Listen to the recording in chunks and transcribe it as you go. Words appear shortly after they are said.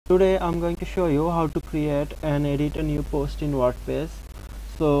Today I'm going to show you how to create and edit a new post in WordPress.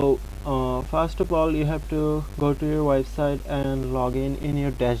 So first of all, you have to go to your website and log in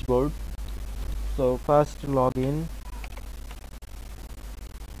your dashboard. So first log in.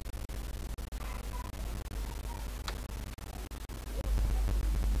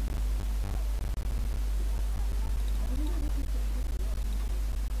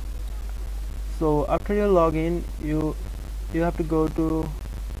 So after you log in, you have to go to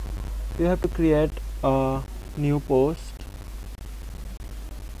you have to create a new post.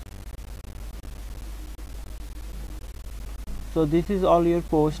 So this is all your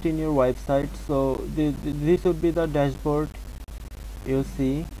post in your website. So this would be the dashboard you'll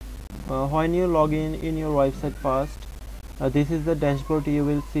see when you log in your website first. This is the dashboard you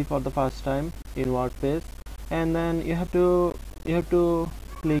will see for the first time in WordPress, and then you have to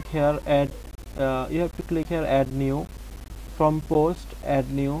click here add new. From post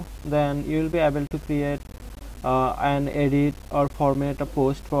add new, then you will be able to create and edit or format a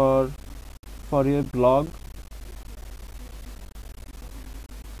post for your blog.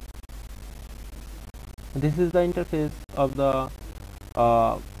 This is the interface of the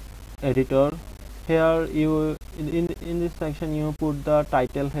editor. Here you in this section you put the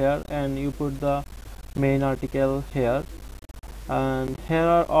title here and you put the main article here, and here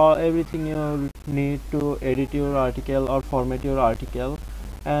are all everything you need to edit your article or format your article.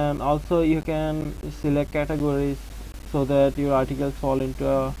 And also you can select categories so that your articles fall into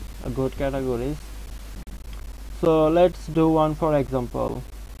a good categories. So let's do one for example.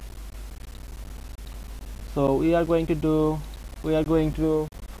 So we are going to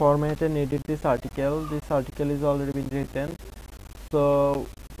format and edit this article. This article is already been written, so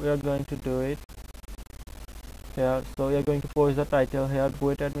we are going to do it here. So we are going to post the title here,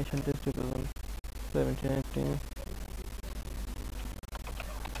 Buet Admission Test 2017-18.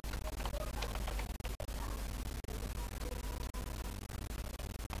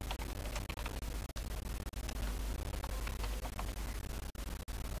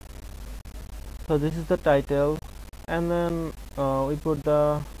 So this is the title, and then we put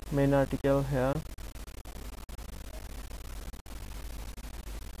the main article here.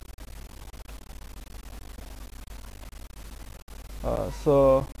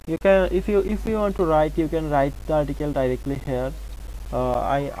 So you can, if you want to write, you can write the article directly here.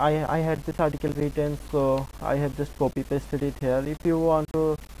 I had this article written, so I have just copy pasted it here. If you want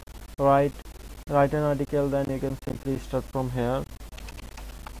to write an article, then you can simply start from here.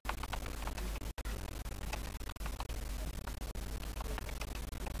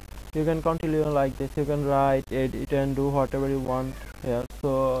 You can continue like this. You can write, edit and do whatever you want here.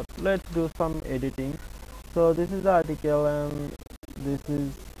 So let's do some editing. So this is the article, and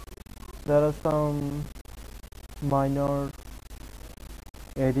there are some minor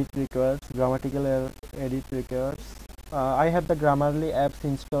edit requires, grammatical edit requires. I have the Grammarly apps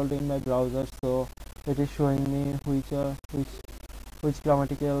installed in my browser, so it is showing me which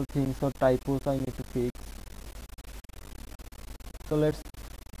grammatical things or typos I need to fix. So let's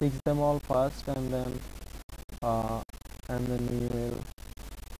fix them all first, and then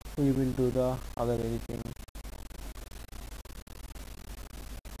we will do the other editing.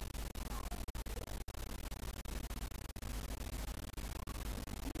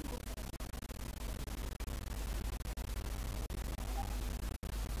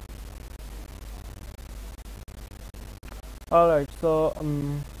 Alright, so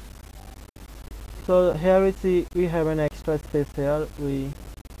here we see we have an extra space here. We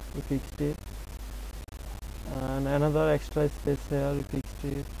fixed it, and another extra space here. We fixed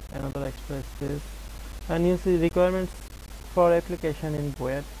it, another extra space, and you see requirements for application in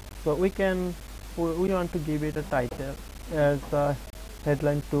Buet. So we want to give it a title as the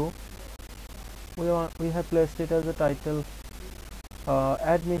headline 2. We have placed it as a title,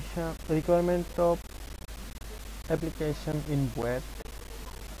 admission requirement of application in Buet.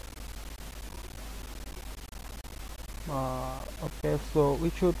 Okay, so we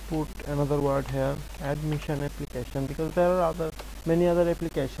should put another word here, admission application, because there are many other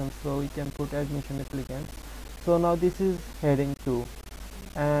applications, so we can put admission applicant. So now this is heading 2,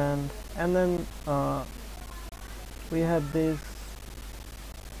 and then we have this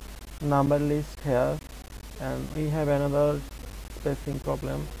number list here, and we have another spacing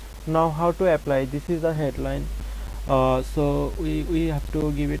problem. Now how to apply? This is the headline. So we have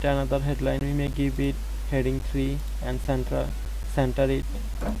to give it another headline. We may give it heading 3 and center it,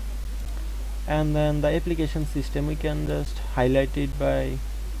 and then the application system, we can just highlight it by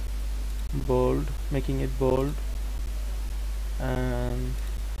bold, making it bold. And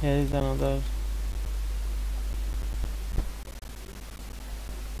here is another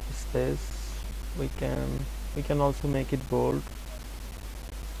this. We can also make it bold.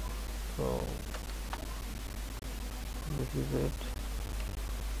 So this is it.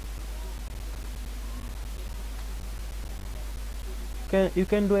 You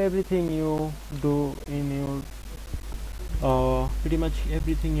can do everything you do in your pretty much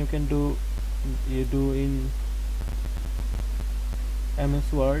everything you do in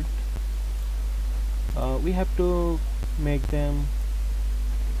MS Word. We have to make them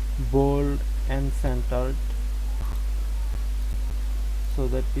bold and centered so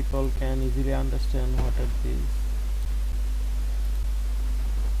that people can easily understand what are these.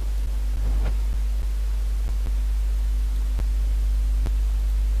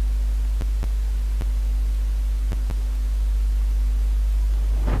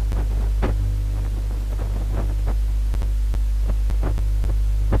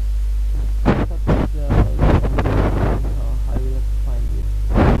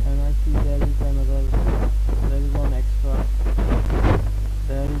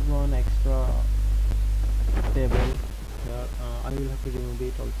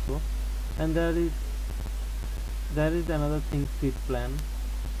 And there is another thing, seat plan.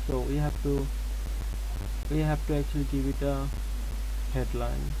 So we have to actually give it a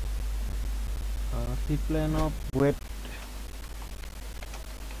headline, seat plan of web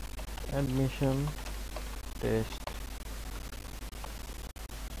admission test,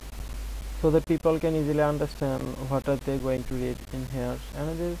 so that people can easily understand what are they going to read in here.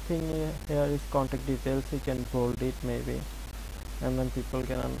 Another thing here is contact details. You can bold it maybe, and then people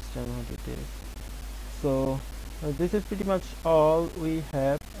can understand what it is. So this is pretty much all we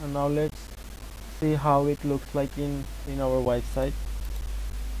have, and now let's see how it looks like in our website.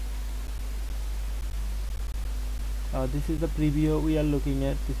 This is the preview we are looking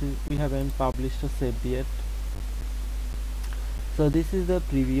at. We haven't published or saved yet. So this is the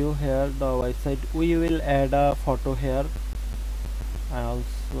preview here, the website. We will add a photo here.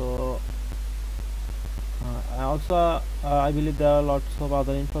 I believe there are lots of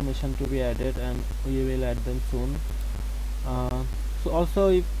other information to be added, and we will add them soon. So also,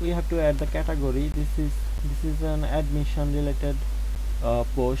 if we have to add the category, this is an admission related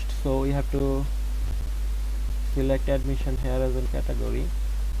post, so we have to select admission here as a category,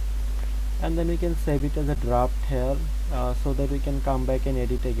 and then we can save it as a draft here, so that we can come back and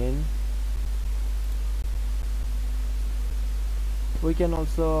edit again. We can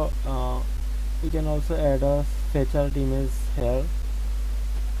also add a featured image here.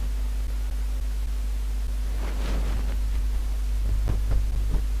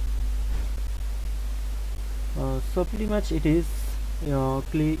 So pretty much it is,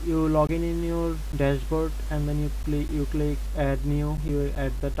 you log in your dashboard, and then you click add new. You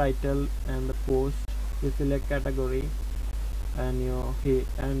add the title and the post. You select category, and you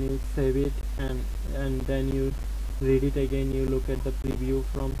save it, and then you read it again. You look at the preview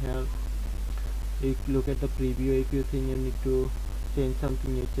from here. You look at the preview. If you think you need to change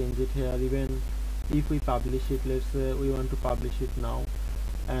something, you change it here. Even if we publish it, let's say we want to publish it now,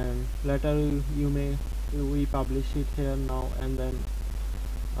 and later we publish it here now, and then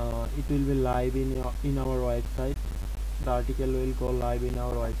it will be live in our website. The article will go live in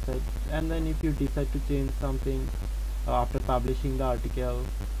our website, and then if you decide to change something after publishing the article,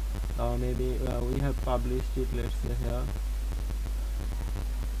 maybe we have published it, let's say here.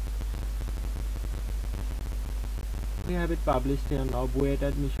 We have it published here now, Buet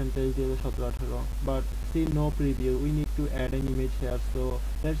admission test 2017-18, but see no preview. We need to add an image here, so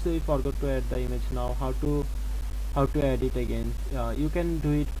let's say we forgot to add the image now. How to add it again? You can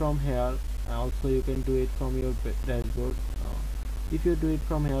do it from here. Also you can do it from your dashboard. If you do it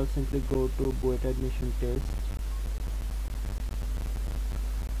from here, simply go to Buet admission test,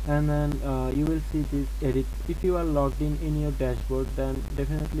 and then you will see this edit. If you are logged in your dashboard, then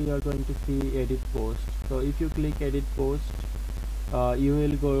definitely you are going to see edit post. So if you click edit post, you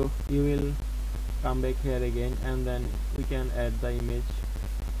will come back here again, and then we can add the image.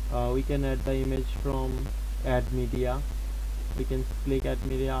 We can add the image from add media. We can click add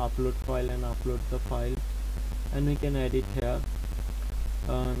media, upload file, and upload the file, and we can add it here.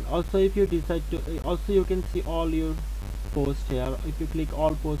 Also, if you decide to, also you can see all your post here. If you click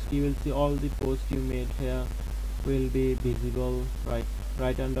all posts, you will see all the posts you made here will be visible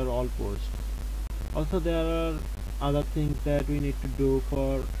right under all posts. Also, there are other things that we need to do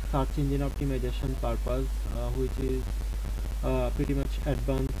for search engine optimization purpose, which is pretty much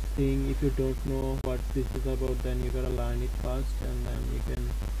advanced thing. If you don't know what this is about, then you gotta learn it first, and then you can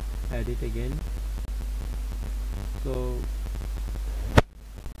add it again. So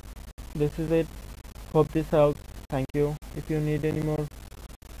this is it. Hope this helps. Thank you. If you need any more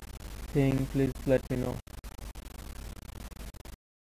anything, please let me know.